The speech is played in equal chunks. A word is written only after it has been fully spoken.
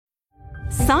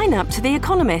Sign up to The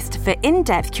Economist for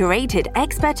in-depth curated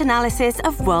expert analysis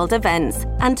of world events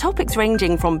and topics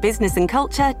ranging from business and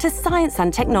culture to science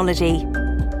and technology.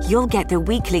 You'll get the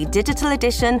weekly digital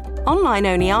edition,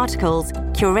 online-only articles,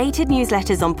 curated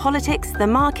newsletters on politics, the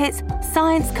markets,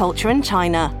 science, culture and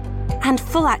China, and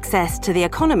full access to The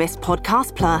Economist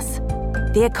Podcast Plus.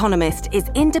 The Economist is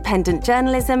independent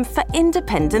journalism for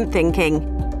independent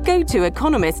thinking. Go to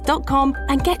economist.com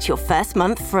and get your first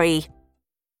month free.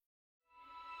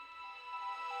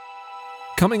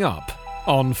 Coming up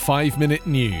on 5 Minute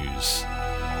News.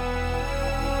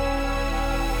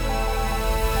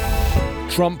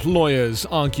 Trump lawyers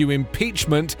argue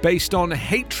impeachment based on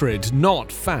hatred,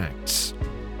 not facts.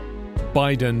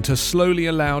 Biden to slowly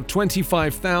allow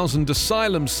 25,000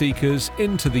 asylum seekers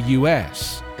into the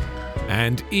US.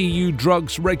 And EU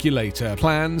drugs regulator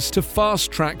plans to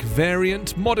fast-track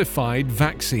variant-modified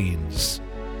vaccines.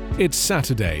 It's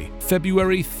Saturday,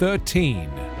 February 13.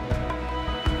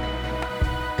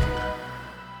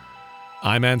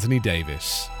 I'm Anthony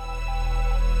Davis.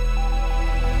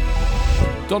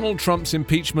 Donald Trump's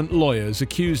impeachment lawyers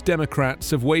accused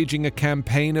Democrats of waging a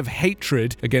campaign of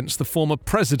hatred against the former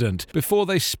president before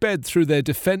they sped through their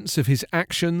defense of his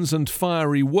actions and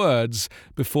fiery words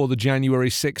before the January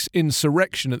 6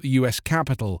 insurrection at the U.S.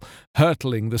 Capitol,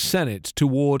 hurtling the Senate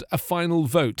toward a final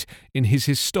vote in his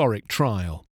historic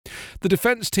trial. The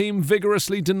defense team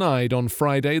vigorously denied on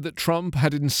Friday that Trump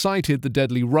had incited the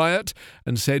deadly riot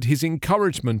and said his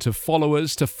encouragement of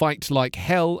followers to fight like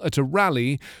hell at a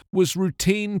rally was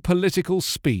routine political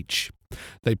speech.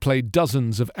 They played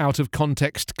dozens of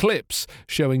out-of-context clips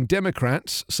showing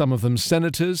Democrats, some of them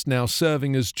senators now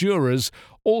serving as jurors,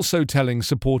 also telling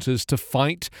supporters to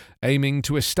fight, aiming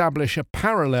to establish a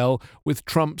parallel with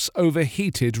Trump's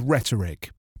overheated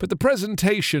rhetoric. But the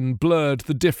presentation blurred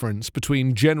the difference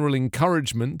between general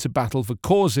encouragement to battle for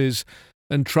causes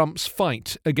and Trump's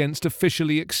fight against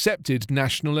officially accepted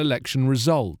national election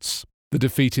results. The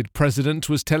defeated president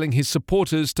was telling his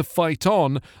supporters to fight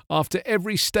on after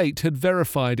every state had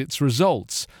verified its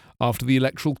results, after the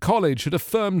Electoral College had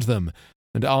affirmed them,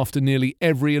 and after nearly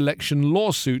every election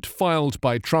lawsuit filed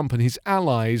by Trump and his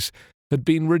allies had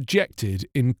been rejected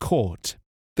in court.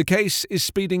 The case is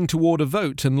speeding toward a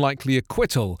vote and likely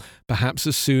acquittal, perhaps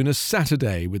as soon as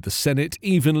Saturday, with the Senate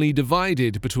evenly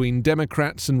divided between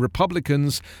Democrats and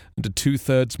Republicans and a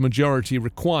two-thirds majority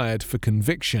required for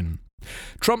conviction.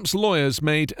 Trump's lawyers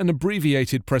made an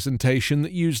abbreviated presentation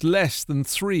that used less than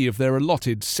 3 of their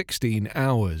allotted 16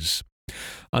 hours.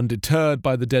 Undeterred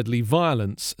by the deadly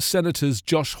violence, Senators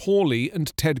Josh Hawley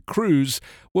and Ted Cruz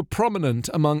were prominent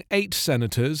among 8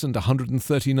 senators and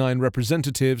 139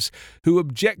 representatives who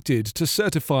objected to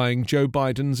certifying Joe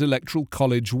Biden's Electoral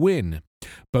College win.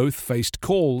 Both faced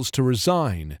calls to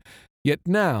resign. Yet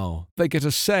now they get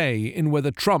a say in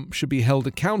whether Trump should be held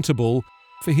accountable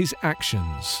for his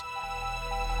actions.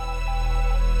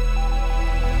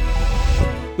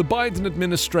 The Biden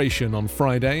administration on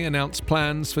Friday announced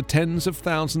plans for tens of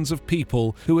thousands of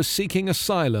people who are seeking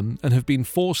asylum and have been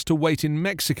forced to wait in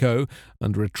Mexico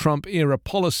under a Trump-era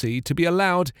policy to be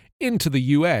allowed into the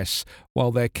U.S.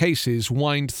 while their cases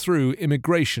wind through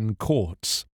immigration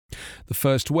courts. The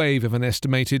first wave of an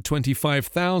estimated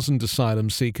 25,000 asylum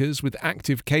seekers with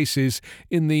active cases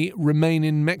in the Remain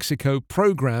in Mexico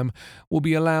program will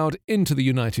be allowed into the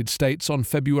United States on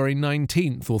February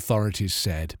 19th, authorities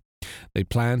said. They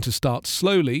plan to start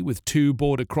slowly with 2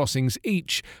 border crossings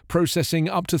each, processing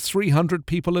up to 300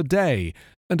 people a day,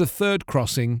 and a third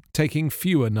crossing taking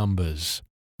fewer numbers.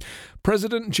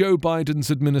 President Joe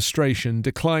Biden's administration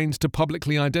declined to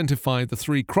publicly identify the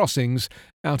 3 crossings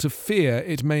out of fear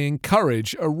it may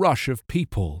encourage a rush of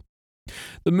people.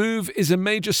 The move is a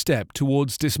major step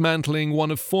towards dismantling one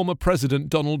of former President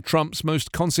Donald Trump's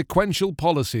most consequential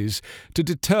policies to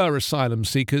deter asylum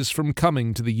seekers from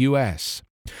coming to the U.S.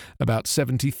 About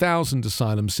 70,000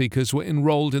 asylum seekers were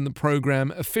enrolled in the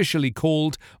program officially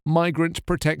called Migrant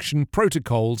Protection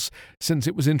Protocols since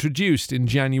it was introduced in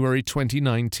January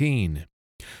 2019.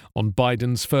 On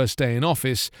Biden's first day in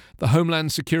office, the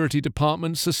Homeland Security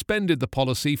Department suspended the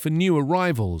policy for new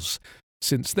arrivals.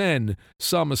 Since then,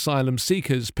 some asylum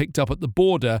seekers picked up at the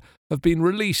border have been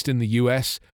released in the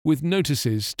U.S. with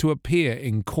notices to appear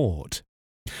in court.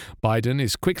 Biden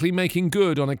is quickly making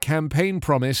good on a campaign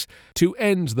promise to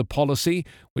end the policy,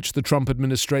 which the Trump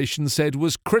administration said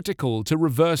was critical to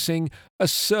reversing a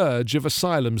surge of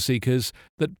asylum seekers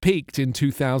that peaked in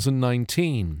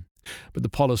 2019. But the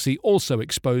policy also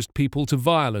exposed people to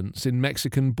violence in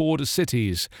Mexican border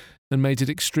cities and made it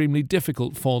extremely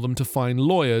difficult for them to find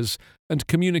lawyers and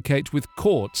communicate with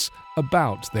courts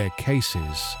about their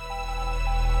cases.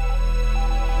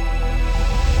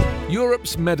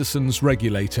 Europe's medicines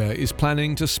regulator is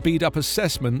planning to speed up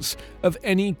assessments of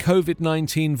any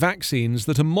COVID-19 vaccines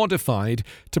that are modified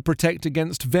to protect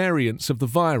against variants of the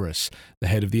virus, the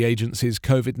head of the agency's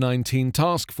COVID-19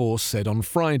 task force said on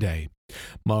Friday.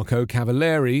 Marco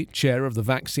Cavalieri, chair of the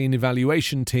vaccine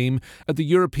evaluation team at the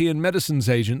European Medicines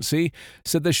Agency,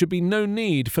 said there should be no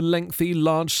need for lengthy,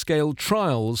 large-scale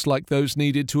trials like those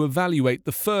needed to evaluate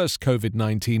the first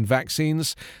COVID-19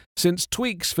 vaccines, since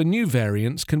tweaks for new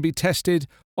variants can be tested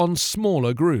on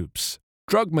smaller groups.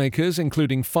 Drug makers,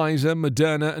 including Pfizer,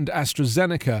 Moderna and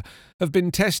AstraZeneca, have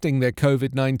been testing their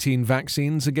COVID-19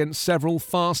 vaccines against several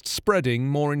fast-spreading,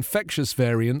 more infectious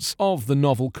variants of the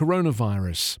novel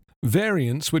coronavirus.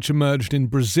 Variants which emerged in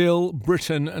Brazil,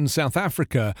 Britain and South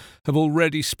Africa have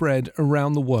already spread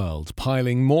around the world,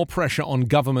 piling more pressure on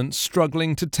governments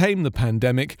struggling to tame the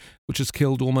pandemic, which has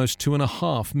killed almost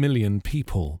 2.5 million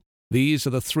people. These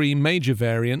are the three major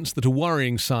variants that are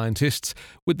worrying scientists,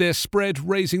 with their spread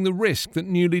raising the risk that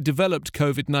newly developed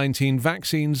COVID-19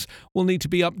 vaccines will need to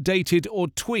be updated or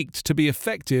tweaked to be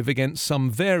effective against some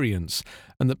variants,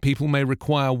 and that people may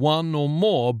require one or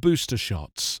more booster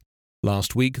shots.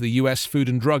 Last week, the US Food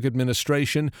and Drug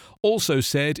Administration also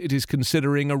said it is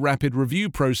considering a rapid review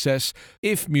process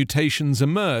if mutations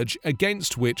emerge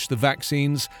against which the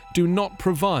vaccines do not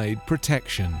provide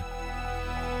protection.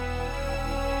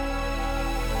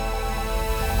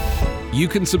 You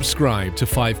can subscribe to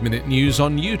 5 Minute News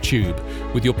on YouTube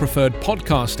with your preferred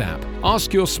podcast app.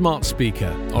 Ask your smart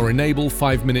speaker or enable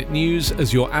 5 Minute News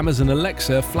as your Amazon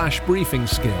Alexa flash briefing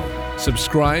skill.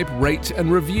 Subscribe, rate and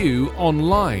review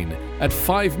online at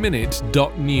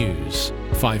 5minute.news.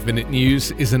 5 Minute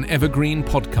News is an evergreen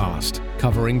podcast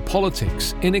covering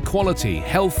politics, inequality,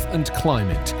 health and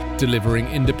climate, delivering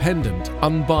independent,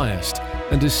 unbiased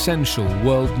and essential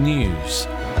world news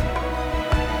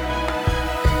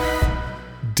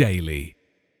daily.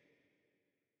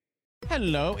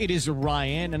 Hello, it is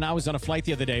Ryan, and I was on a flight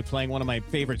the other day playing one of my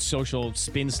favorite social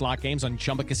spin slot games on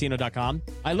ChumbaCasino.com.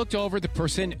 I looked over at the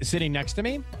person sitting next to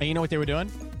me, and you know what they were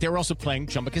doing? They were also playing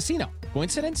Chumba Casino.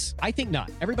 Coincidence? I think not.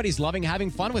 Everybody's loving having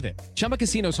fun with it. Chumba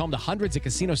Casino is home to hundreds of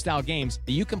casino-style games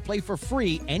that you can play for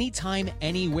free anytime,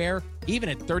 anywhere, even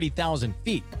at 30,000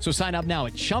 feet. So sign up now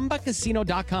at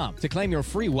ChumbaCasino.com to claim your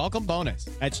free welcome bonus.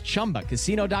 That's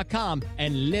ChumbaCasino.com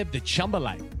and live the Chumba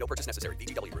life. No purchase necessary.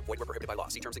 VGW Group. Void where prohibited by law.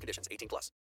 See terms and conditions. 18+.